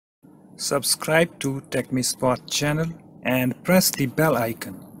Subscribe to TechMeSpot channel and press the bell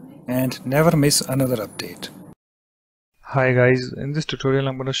icon and never miss another update. Hi guys, in this tutorial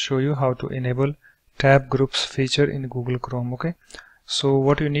I'm going to show you how to enable tab groups feature in Google Chrome. Okay, so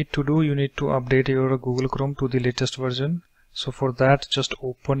what you need to do, you need to update your Google Chrome to the latest version. So for that, just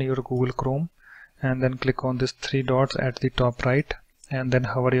open your Google Chrome and then click on this three dots at the top right and then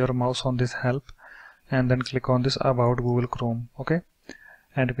hover your mouse on this help and then click on this about Google Chrome. Okay,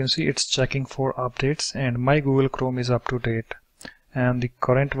 and you can see it's checking for updates and my Google Chrome is up to date and the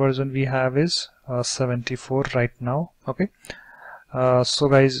current version we have is 74 right now. Okay, so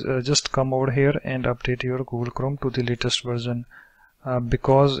guys, just come over here and update your Google Chrome to the latest version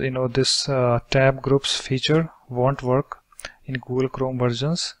because you know this tab groups feature won't work in Google Chrome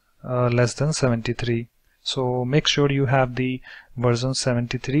versions less than 73. So make sure you have the version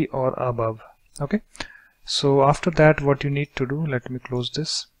 73 or above. Okay, so after that, what you need to do, let me close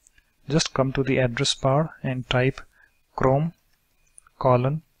this, just come to the address bar and type Chrome : /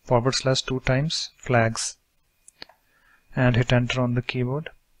 2 times flags and hit enter on the keyboard.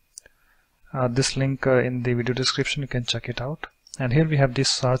 This link in the video description, you can check it out. And here we have this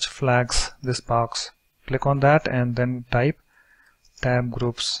search flags, this box. Click on that and then type tab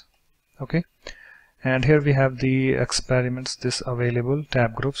groups. Okay, and here we have the experiments, this available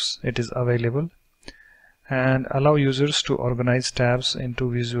tab groups, it is available, and allow users to organize tabs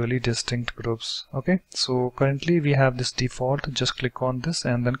into visually distinct groups. Okay, so currently we have this default, just click on this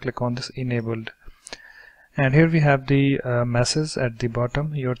and then click on this enabled. And here we have the message at the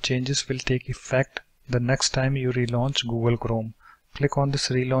bottom, your changes will take effect the next time you relaunch Google Chrome. Click on this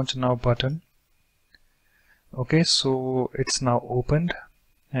Relaunch Now button. Okay, so it's now opened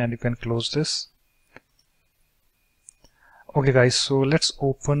and you can close this. Okay guys, so let's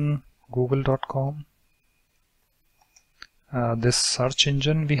open google.com, this search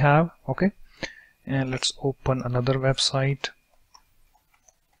engine we have. Okay, and let's open another website.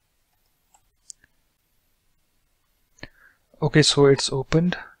 Okay, so it's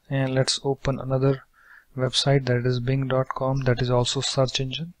opened, and let's open another website, that is bing.com, that is also search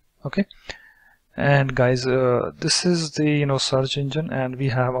engine. Okay, and guys, this is the search engine, and we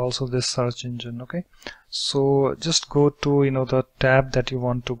have also this search engine. Okay, so just go to the tab that you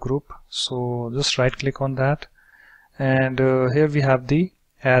want to group, so just right click on that, and here we have the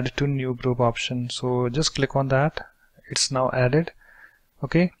add to new group option, so just click on that, it's now added.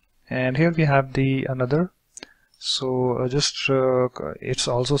 Okay, and here we have the another, so it's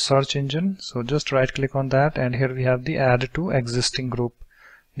also search engine, so just right click on that, and here we have the add to existing group,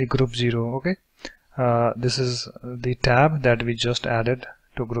 the group 0. Okay, this is the tab that we just added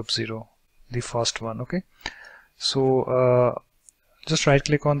to group 0, the first one. Okay, so just right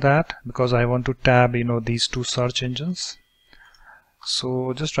click on that because I want to tab these two search engines,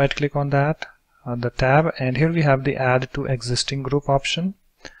 so just right click on that, the tab, and here we have the add to existing group option,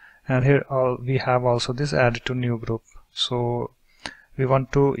 and here we have also this add to new group. So we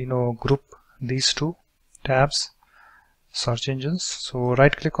want to group these two tabs, search engines, so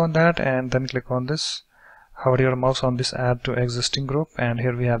right click on that and then click on this, hover your mouse on this add to existing group, and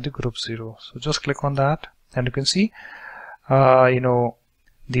here we have the group 0, so just click on that and you can see the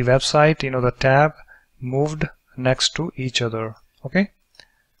website, the tab moved next to each other. Okay,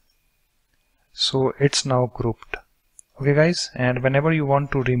 so it's now grouped. Okay guys, and whenever you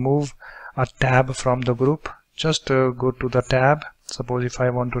want to remove a tab from the group, just go to the tab. Suppose if I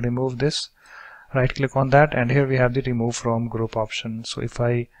want to remove this, right click on that, and here we have the remove from group option. So if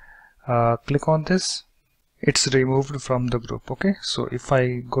I click on this, it's removed from the group. Okay, so if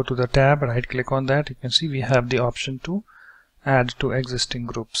I go to the tab, right click on that, you can see we have the option to add to existing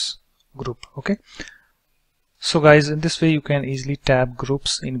group. Okay, so guys, in this way you can easily tab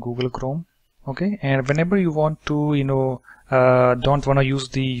groups in Google Chrome. Okay, and whenever you want to don't want to use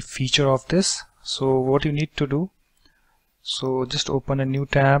the feature of this, so what you need to do, so just open a new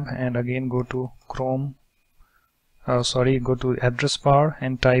tab and again go to Chrome, go to address bar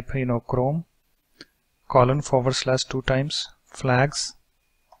and type Chrome : / 2 times flags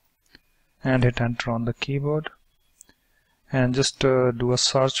and hit enter on the keyboard, and just do a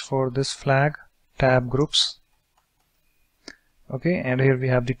search for this flag tab groups. Okay, and here we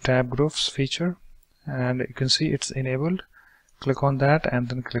have the tab groups feature, and you can see it's enabled. Click on that and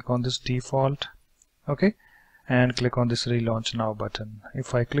then click on this default. Okay, and click on this Relaunch Now button.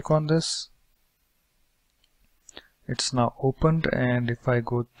 If I click on this, it's now opened, and if I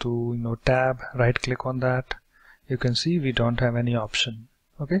go to tab, right click on that, you can see we don't have any option,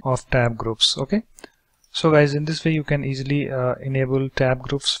 okay, of tab groups. Okay, So guys, in this way you can easily enable tab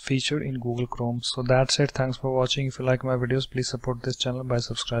groups feature in Google Chrome. So that's it. Thanks for watching. If you like my videos, please support this channel by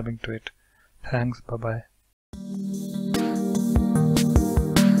subscribing to it. Thanks. Bye bye.